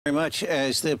Very much.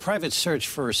 As the private search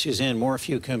for Suzanne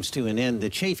Morphew comes to an end, the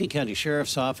Chafee County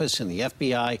Sheriff's Office and the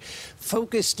FBI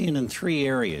focused in on three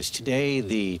areas. Today,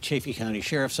 the Chafee County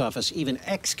Sheriff's Office even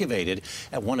excavated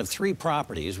at one of three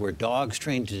properties where dogs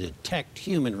trained to detect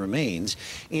human remains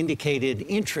indicated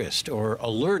interest or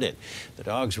alerted. The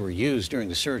dogs were used during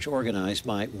the search organized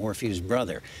by Morphew's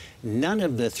brother. None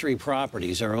of the three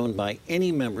properties are owned by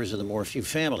any members of the Morphew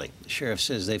family. The sheriff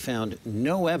says they found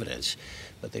no evidence,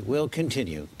 but they will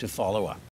continue to follow up.